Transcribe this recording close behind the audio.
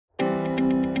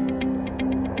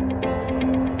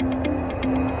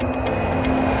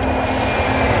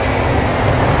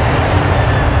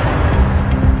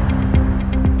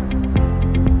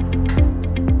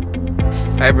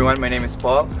everyone, my name is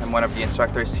Paul. I'm one of the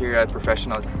instructors here at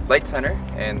Professional Flight Center,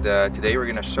 and today we're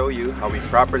going to show you how we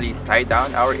properly tie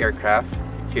down our aircraft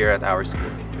here at our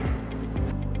school.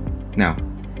 Now,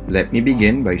 let me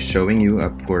begin by showing you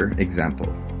a poor example.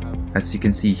 As you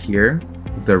can see here,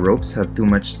 the ropes have too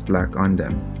much slack on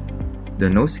them.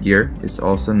 The nose gear is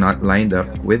also not lined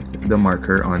up with the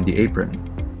marker on the apron.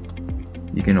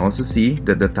 You can also see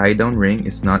that the tie-down ring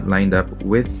is not lined up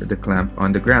with the clamp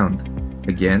on the ground.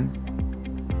 Again,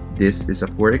 this is a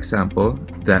poor example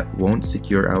that won't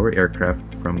secure our aircraft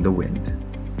from the wind.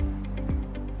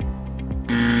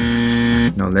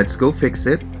 Now let's go fix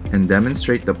it and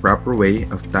demonstrate the proper way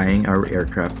of tying our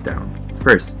aircraft down.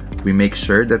 First, we make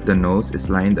sure that the nose is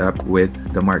lined up with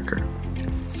the marker.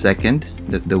 Second,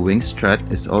 that the wing strut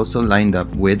is also lined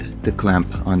up with the clamp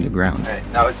on the ground. Alright,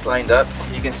 now it's lined up.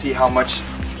 You can see how much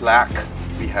slack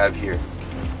we have here.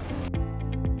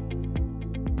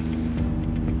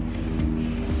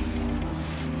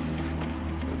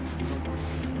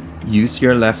 Use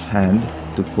your left hand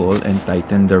to pull and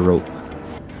tighten the rope.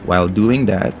 While doing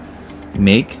that,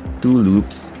 make 2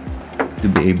 loops to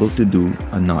be able to do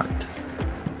a knot.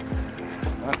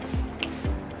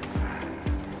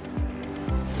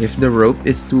 If the rope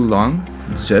is too long,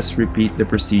 just repeat the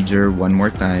procedure one more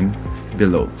time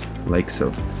below, like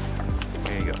so.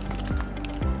 There you go.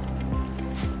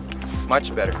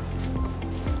 Much better.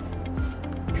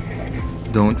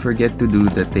 Don't forget to do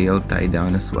the tail tie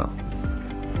down as well.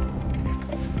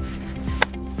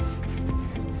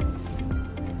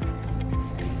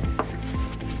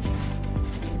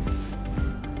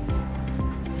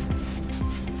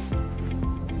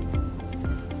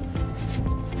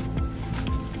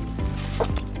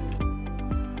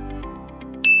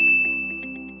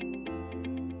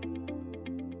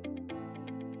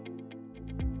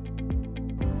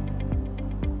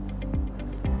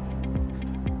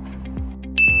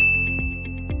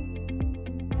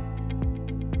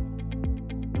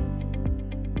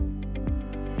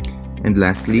 And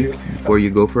lastly, before you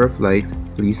go for a flight,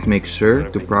 please make sure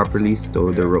to properly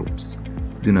stow the ropes.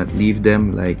 Do not leave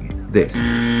them like this.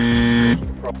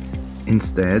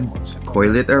 Instead,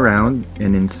 coil it around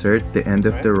and insert the end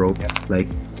of the rope like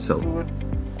so.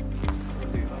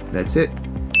 That's it.